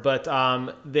part, but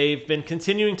they've been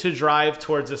continuing to drive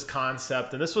towards this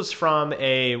concept. And this was from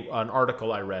an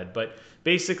article I read. But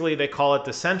basically, they call it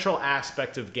the central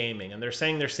aspect of gaming. And they're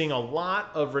saying they're seeing a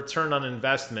lot of return on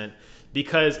investment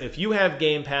because if you have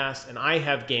Game Pass and I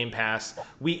have Game Pass,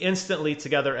 we instantly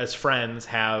together as friends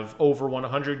have over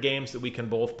 100 games that we can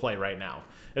both play right now.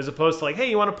 As opposed to like, hey,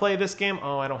 you want to play this game?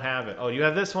 Oh, I don't have it. Oh, you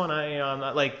have this one? I'm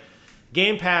not. Like,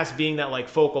 Game Pass being that like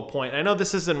focal point. I know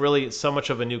this isn't really so much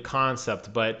of a new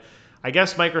concept, but I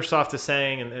guess Microsoft is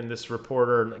saying, and this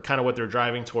reporter, kind of what they're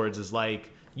driving towards is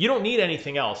like, you don't need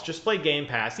anything else. Just play Game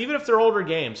Pass. Even if they're older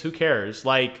games, who cares?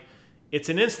 Like, it's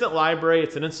an instant library.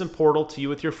 It's an instant portal to you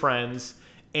with your friends.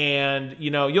 And,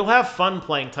 you know, you'll have fun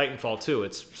playing Titanfall 2.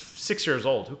 It's 6 years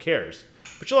old. Who cares?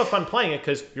 But you'll have fun playing it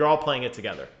because you're all playing it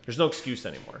together. There's no excuse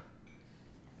anymore.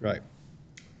 Right.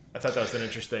 I thought that was an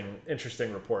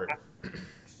interesting report.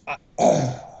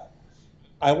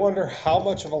 I wonder how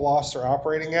much of a loss they're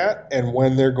operating at and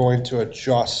when they're going to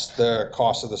adjust the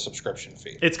cost of the subscription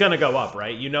fee. It's going to go up,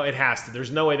 right? You know it has to.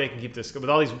 There's no way they can keep this. With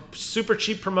all these super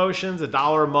cheap promotions,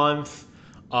 $1 a month,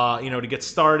 to get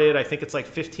started, I think it's like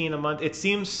 $15 a month. It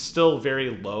seems still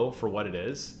very low for what it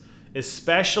is,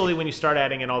 especially when you start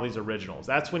adding in all these originals.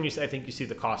 That's when I think you see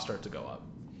the cost start to go up.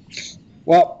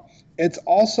 Well, it's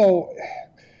also,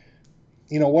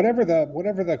 whatever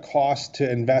the cost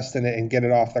to invest in it and get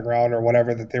it off the ground or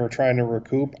whatever that they were trying to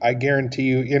recoup, I guarantee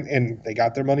you, and they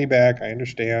got their money back, I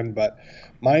understand, but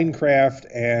Minecraft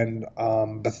and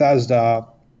Bethesda,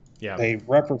 they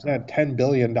represent $10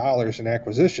 billion in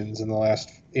acquisitions in the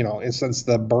last, since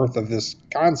the birth of this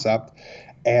concept.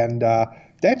 And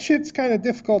that shit's kind of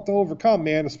difficult to overcome,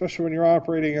 man, especially when you're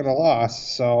operating at a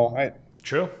loss. So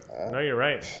True. No, you're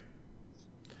right.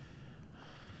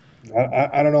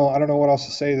 I don't know. I don't know what else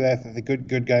to say to that. The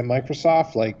good guy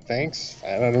Microsoft, like, thanks.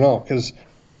 I don't know, because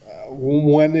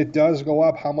when it does go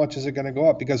up, how much is it going to go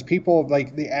up? Because people,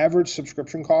 like, the average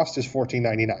subscription cost is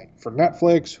 $14.99 for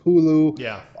Netflix,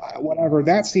 Hulu, whatever.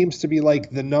 That seems to be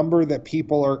like the number that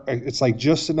people are. It's like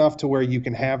just enough to where you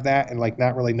can have that and like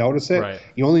not really notice it. Right.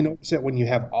 You only notice it when you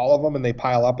have all of them and they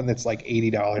pile up and it's like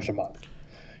 $80 a month.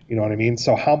 You know what I mean?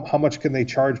 So how much can they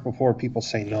charge before people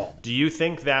say no? Do you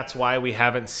think that's why we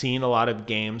haven't seen a lot of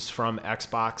games from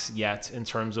Xbox yet in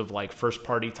terms of like first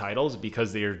party titles,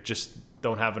 because they're just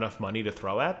don't have enough money to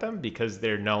throw at them, because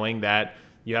they're knowing that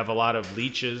you have a lot of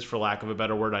leeches, for lack of a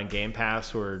better word, on Game Pass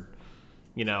who are,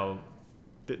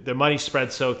 the money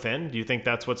spread so thin? Do you think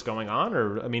that's what's going on?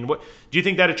 Or, I mean, what do you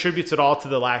think that attributes it all to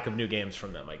the lack of new games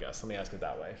from them, I guess? Let me ask it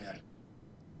that way.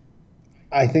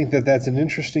 I think that's an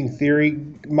interesting theory.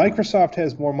 Microsoft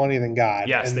has more money than God.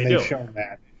 Yes, and they've do.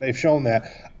 They've shown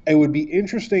that. It would be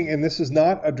interesting, and this is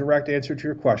not a direct answer to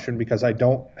your question because I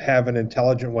don't have an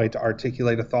intelligent way to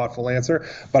articulate a thoughtful answer,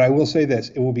 but I will say this.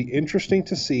 It will be interesting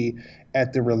to see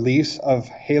at the release of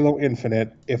Halo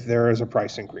Infinite if there is a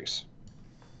price increase.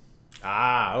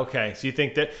 Ah, okay. So you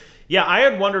think that... Yeah, I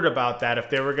had wondered about that, if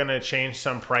they were going to change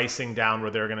some pricing down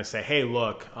where they were going to say, hey,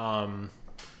 look...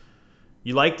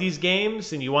 you like these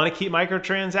games and you want to keep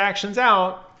microtransactions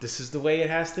out, this is the way it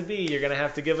has to be. You're going to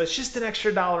have to give us just an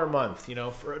extra $1 a month.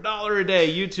 For $1 a day,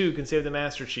 you too can save the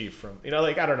Master Chief from, I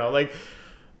don't know.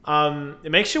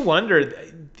 It makes you wonder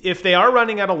if they are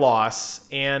running at a loss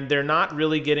and they're not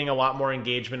really getting a lot more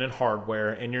engagement in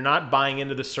hardware, and you're not buying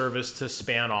into the service to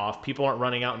span off. People aren't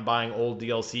running out and buying old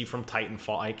DLC from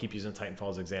Titanfall. I keep using Titanfall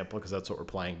as an example because that's what we're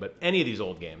playing, but any of these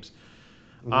old games.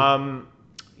 Mm-hmm.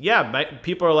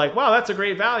 People are like, wow, that's a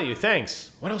great value.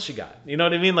 Thanks. What else you got? You know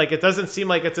what I mean? Like, it doesn't seem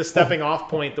like it's a stepping off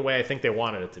point the way I think they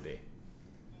wanted it to be.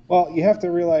 Well, you have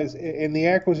to realize in the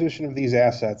acquisition of these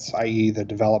assets, i.e. the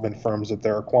development firms that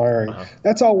they're acquiring,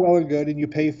 that's all well and good, and you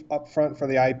pay up front for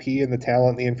the IP and the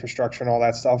talent, the infrastructure, and all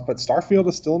that stuff. But Starfield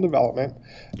is still in development.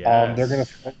 Yes.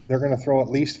 They're gonna throw at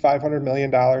least $500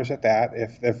 million at that,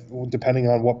 if depending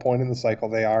on what point in the cycle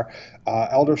they are.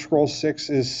 Elder Scrolls 6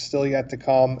 is still yet to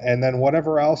come, and then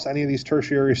whatever else, any of these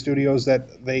tertiary studios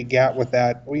that they get with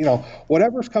that,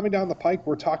 whatever's coming down the pike,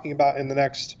 we're talking about in the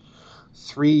next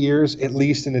 3 years, at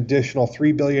least an additional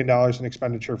 $3 billion in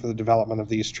expenditure for the development of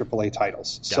these AAA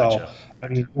titles. Gotcha. So, I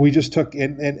mean, we just took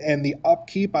in, and the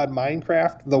upkeep on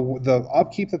Minecraft, the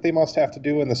upkeep that they must have to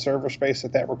do in the server space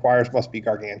that requires must be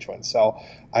gargantuan. So,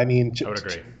 I mean, I would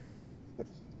agree.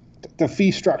 the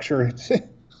fee structure.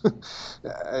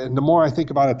 And the more I think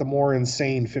about it, the more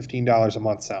insane $15 a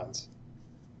month sounds.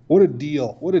 What a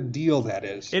deal. What a deal that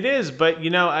is. It is, but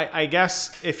I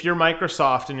guess if you're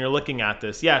Microsoft and you're looking at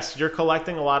this, yes, you're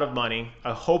collecting a lot of money.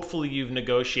 Hopefully you've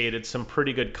negotiated some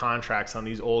pretty good contracts on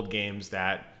these old games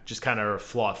that just kind of are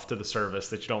fluff to the service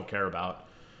that you don't care about.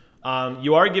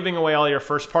 You are giving away all your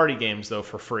first-party games, though,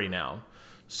 for free now.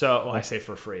 So, well, I say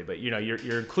for free, but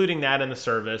you're including that in the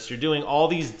service. You're doing all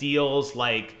these deals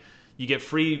like you get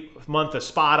free month of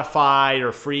Spotify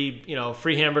or free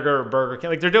hamburger or Burger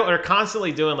King. Like they're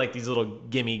constantly doing like these little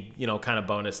gimme, kind of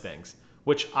bonus things,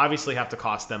 which obviously have to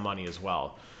cost them money as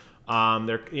well. And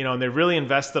they've really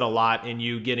invested a lot in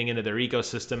you getting into their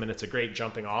ecosystem, and it's a great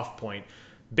jumping off point.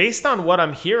 Based on what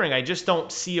I'm hearing, I just don't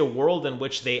see a world in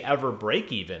which they ever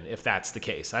break even if that's the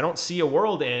case. I don't see a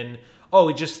world in,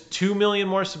 just 2 million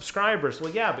more subscribers.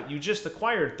 Well, yeah, but you just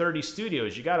acquired 30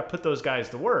 studios. You got to put those guys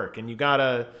to work, and you got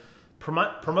to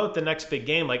promote the next big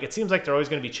game. Like, it seems like they're always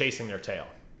going to be chasing their tail.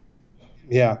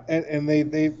 Yeah, and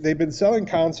they've been selling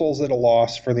consoles at a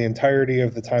loss for the entirety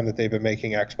of the time that they've been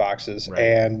making Xboxes, right.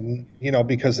 And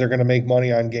because they're going to make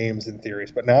money on games in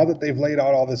theories. But now that they've laid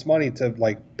out all this money to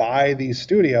like buy these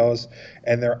studios,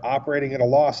 and they're operating at a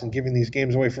loss and giving these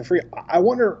games away for free, I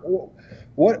wonder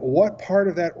what part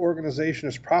of that organization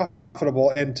is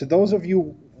profitable. And to those of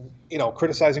you,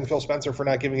 criticizing Phil Spencer for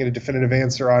not giving it a definitive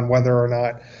answer on whether or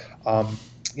not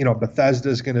Bethesda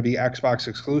is going to be Xbox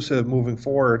exclusive moving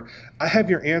forward, I have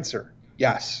your answer.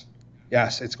 Yes,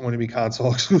 it's going to be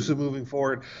console exclusive moving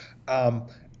forward.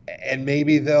 And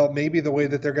maybe the way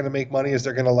that they're going to make money is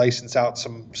they're going to license out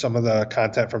some of the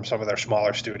content from some of their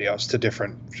smaller studios to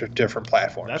different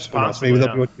platforms. That's possible. Maybe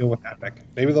they'll do a deal with Epic.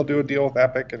 Maybe they'll do a deal with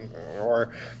Epic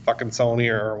or fucking Sony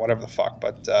or whatever the fuck.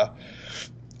 But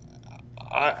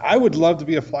I would love to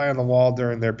be a fly on the wall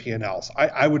during their P&Ls.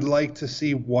 I would like to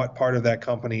see what part of that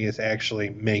company is actually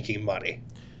making money.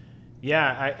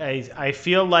 Yeah, I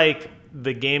feel like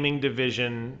the gaming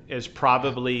division is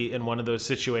probably in one of those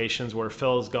situations where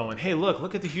Phil's going, hey,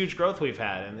 look at the huge growth we've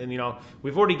had. And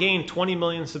we've already gained 20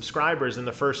 million subscribers in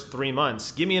the first 3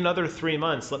 months. Give me another 3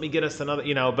 months. Let me get us another,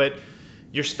 but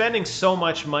you're spending so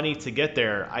much money to get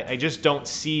there. I just don't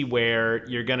see where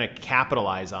you're going to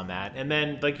capitalize on that. And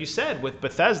then, like you said, with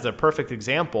Bethesda, perfect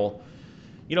example,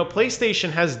 PlayStation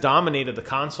has dominated the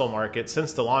console market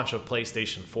since the launch of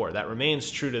PlayStation 4. That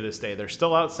remains true to this day. They're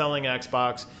still outselling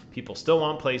Xbox. People still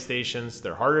want PlayStations.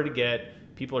 They're harder to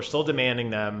get. People are still demanding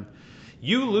them.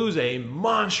 You lose a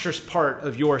monstrous part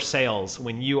of your sales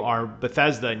when you are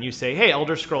Bethesda and you say, hey,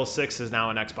 Elder Scrolls 6 is now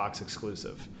an Xbox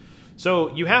exclusive.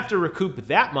 So you have to recoup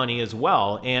that money as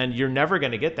well, and you're never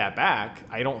going to get that back,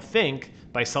 I don't think,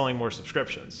 by selling more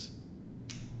subscriptions.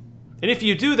 And if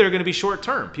you do, they're going to be short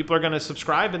term. People are going to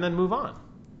subscribe and then move on.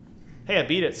 Hey, I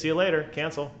beat it. See you later.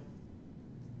 Cancel.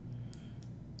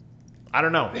 I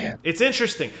don't know. Man. It's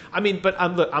interesting. I mean, but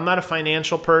look, I'm not a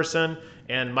financial person,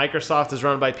 and Microsoft is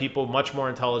run by people much more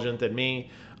intelligent than me.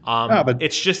 But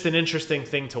it's just an interesting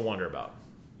thing to wonder about.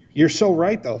 You're so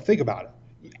right, though. Think about it.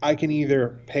 I can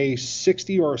either pay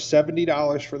 $60 or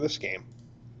 $70 for this game,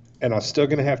 and I'm still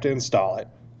going to have to install it.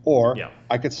 Or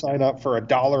I could sign up for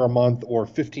 $1 a month or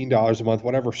 $15 a month,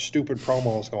 whatever stupid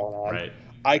promo is going on. Right.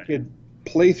 I could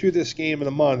play through this game in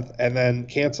a month and then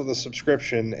cancel the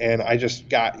subscription, and I just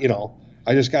got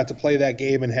to play that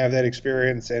game and have that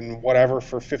experience and whatever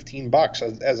for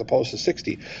 $15 as opposed to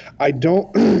 $60. I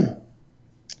don't.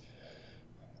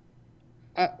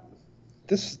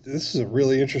 This is a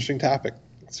really interesting topic.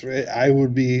 I will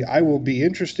be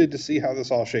interested to see how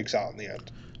this all shakes out in the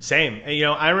end. Same.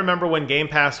 I remember when Game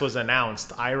Pass was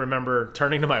announced, I remember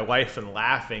turning to my wife and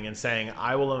laughing and saying,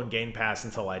 I will own Game Pass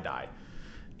until I die.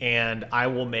 And I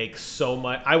will make so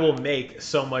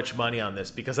much money on this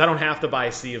because I don't have to buy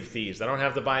Sea of Thieves. I don't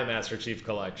have to buy Master Chief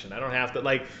Collection. I don't have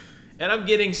to and I'm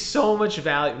getting so much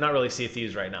value. Not really Sea of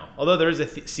Thieves right now. Although there is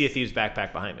a Sea of Thieves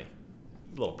backpack behind me.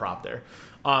 A little prop there.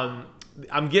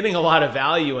 I'm getting a lot of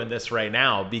value in this right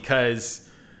now because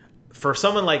for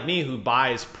someone like me who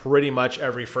buys pretty much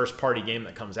every first party game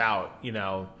that comes out,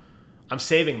 I'm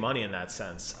saving money in that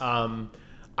sense.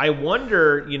 I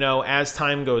wonder, as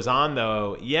time goes on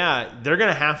though, they're going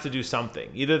to have to do something.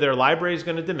 Either their library is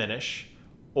going to diminish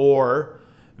or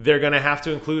they're going to have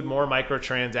to include more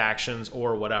microtransactions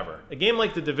or whatever. A game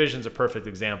like The Division is a perfect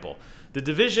example. The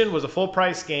Division was a full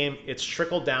price game. It's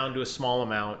trickled down to a small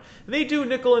amount. They do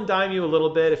nickel and dime you a little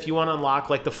bit. If you want to unlock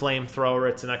like the flamethrower,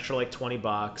 it's an extra like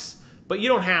 $20. But you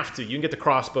don't have to. You can get the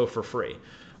crossbow for free.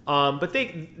 But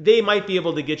they might be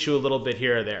able to get you a little bit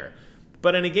here or there.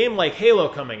 But in a game like Halo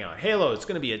coming out, Halo, it's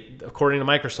going to be, according to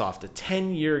Microsoft, a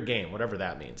 10-year game, whatever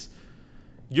that means.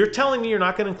 You're telling me you're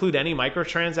not going to include any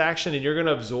microtransaction and you're going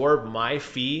to absorb my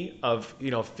fee of,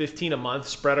 $15 a month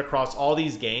spread across all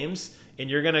these games, and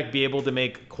you're going to be able to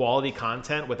make quality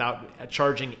content without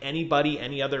charging anybody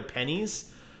any other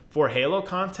pennies for Halo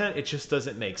content? It just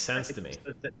doesn't make sense to me.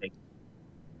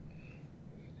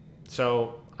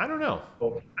 So, I don't know.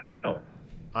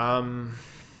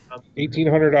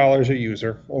 $1,800 a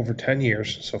user over 10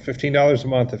 years, so $15 a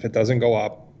month if it doesn't go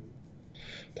up,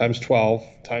 times 12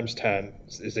 times 10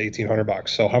 is $1,800.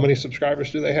 So how many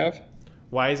subscribers do they have?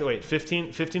 Why is it, wait,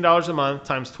 $15 a month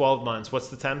times 12 months. What's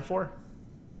the 10 for?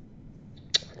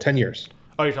 10 years.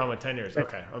 Oh, you're talking about 10 years.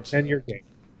 Okay. 10-year game.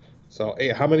 So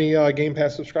how many Game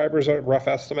Pass subscribers, a rough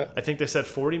estimate? I think they said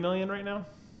 40 million right now.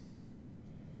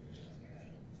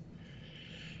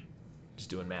 Just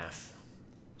doing math.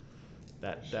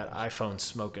 That iPhone's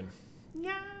smoking.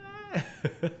 Yeah.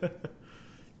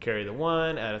 Carry the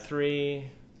 1, add a 3.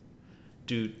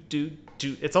 Do.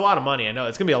 It's a lot of money. I know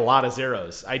it's gonna be a lot of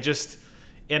zeros.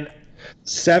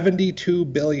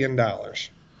 $72 billion.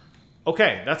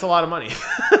 Okay, that's a lot of money.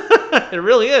 It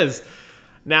really is.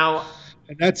 Now,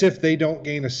 and that's if they don't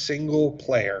gain a single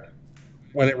player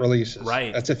when it releases.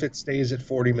 Right. That's if it stays at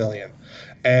 40 million.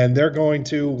 And they're going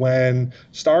to, when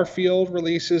Starfield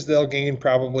releases, they'll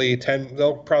probably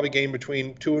gain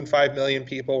between 2 and 5 million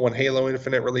people. When Halo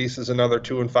Infinite releases, another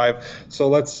 2 and 5. So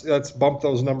let's bump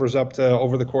those numbers up to,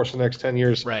 over the course of the next 10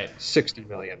 years, right, 60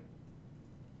 million.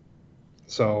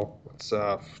 So it's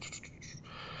yeah,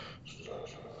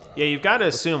 you've got to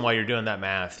assume while you're doing that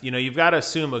math, you've got to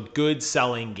assume a good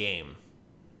selling game.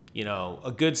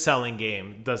 A good selling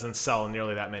game doesn't sell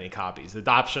nearly that many copies. The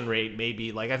adoption rate may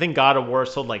be I think God of War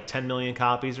sold 10 million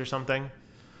copies or something,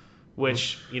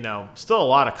 which, still a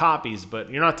lot of copies, but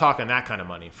you're not talking that kind of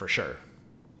money for sure.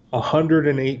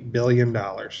 $108 billion.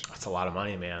 That's a lot of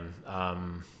money, man.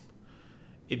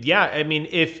 Yeah, I mean,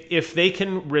 if they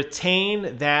can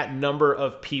retain that number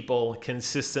of people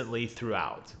consistently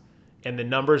throughout, and the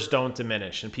numbers don't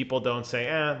diminish, and people don't say,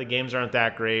 the games aren't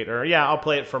that great, or I'll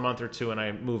play it for a month or two and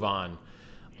I move on.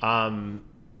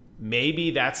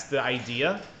 Maybe that's the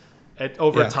idea.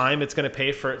 Over time, it's going to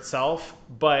pay for itself.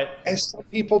 But as some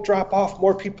people drop off,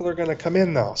 more people are going to come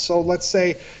in, though. So let's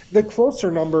say the closer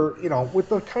number, with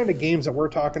the kind of games that we're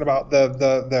talking about,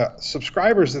 the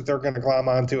subscribers that they're going to glom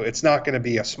onto, it's not going to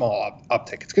be a small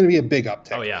uptick. It's going to be a big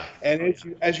uptick. Oh, yeah. And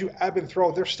as you ebb and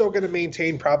throw, they're still going to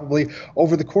maintain probably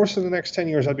over the course of the next 10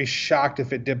 years. I'd be shocked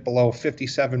if it dipped below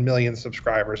 57 million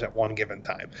subscribers at one given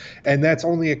time. And that's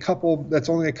only a couple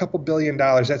billion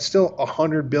dollars. That's still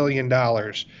 $100 billion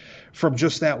from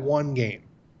just that one game.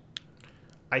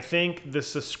 I think the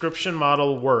subscription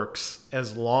model works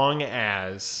as long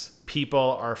as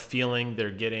people are feeling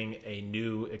they're getting a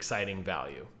new, exciting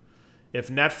value. If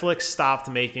Netflix stopped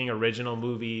making original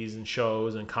movies and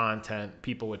shows and content,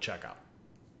 people would check out.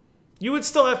 You would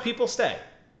still have people stay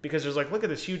because there's look at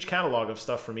this huge catalog of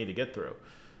stuff for me to get through.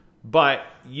 But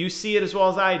you see it as well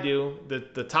as I do.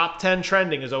 The top 10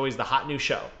 trending is always the hot new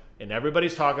show. And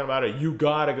everybody's talking about it. You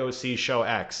got to go see show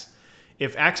X.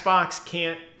 If Xbox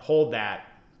can't hold that,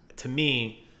 to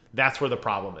me, that's where the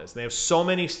problem is. They have so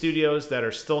many studios that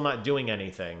are still not doing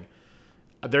anything.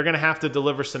 They're going to have to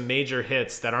deliver some major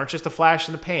hits that aren't just a flash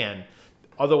in the pan.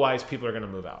 Otherwise, people are going to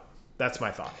move out. That's my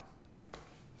thought.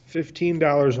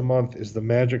 $15 a month is the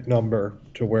magic number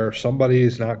to where somebody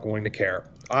is not going to care.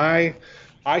 I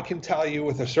can tell you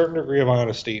with a certain degree of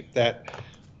honesty that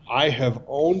I have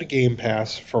owned Game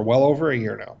Pass for well over a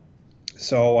year now.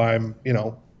 So I'm,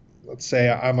 let's say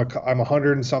I'm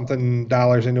 $100 and something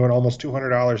into it, almost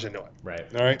 $200 into it. Right.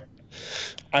 All right.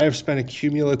 I have spent a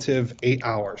cumulative 8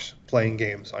 hours playing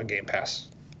games on Game Pass.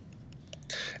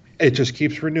 It just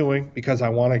keeps renewing because I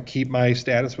want to keep my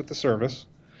status with the service.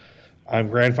 I'm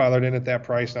grandfathered in at that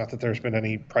price. Not that there's been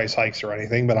any price hikes or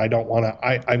anything, but I don't want to.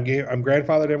 I'm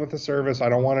grandfathered in with the service. I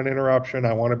don't want an interruption.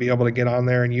 I want to be able to get on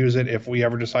there and use it if we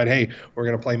ever decide, hey, we're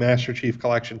going to play Master Chief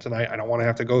Collection tonight. I don't want to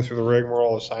have to go through the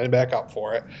rigmarole of signing back up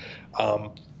for it.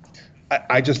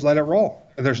 I just let it roll.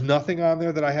 There's nothing on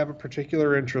there that I have a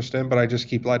particular interest in, but I just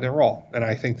keep letting it roll. And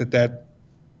I think that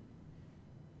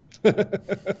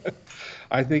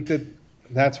I think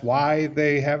that's why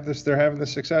they have this. They're having the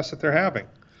success that they're having.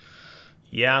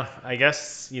 Yeah, I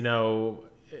guess,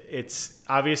 it's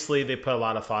obviously they put a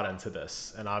lot of thought into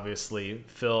this, and obviously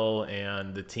Phil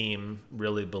and the team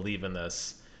really believe in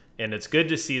this, and it's good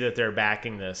to see that they're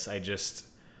backing this. I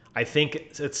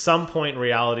think at some point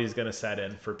reality is going to set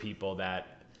in for people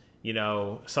that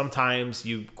sometimes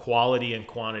quality and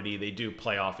quantity, they do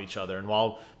play off each other. And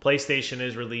while PlayStation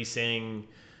is releasing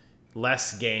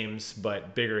less games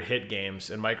but bigger hit games,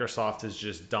 and Microsoft is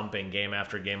just dumping game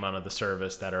after game onto the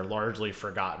service that are largely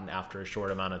forgotten after a short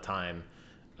amount of time,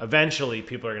 eventually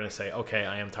people are going to say, okay,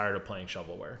 I am tired of playing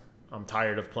shovelware. I'm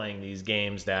tired of playing these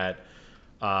games that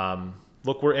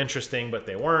were interesting but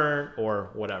they weren't, or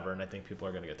whatever. And I think people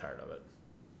are going to get tired of it.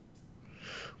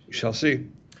 We shall see.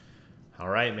 All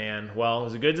right, man. Well, it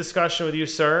was a good discussion with you,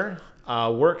 sir.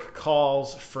 Work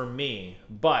calls for me,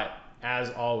 but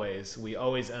as always, we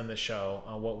always end the show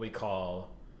on what we call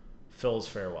Phil's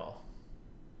farewell.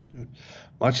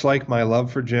 Much like my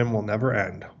love for Jim will never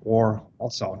end, or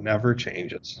also never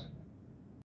changes.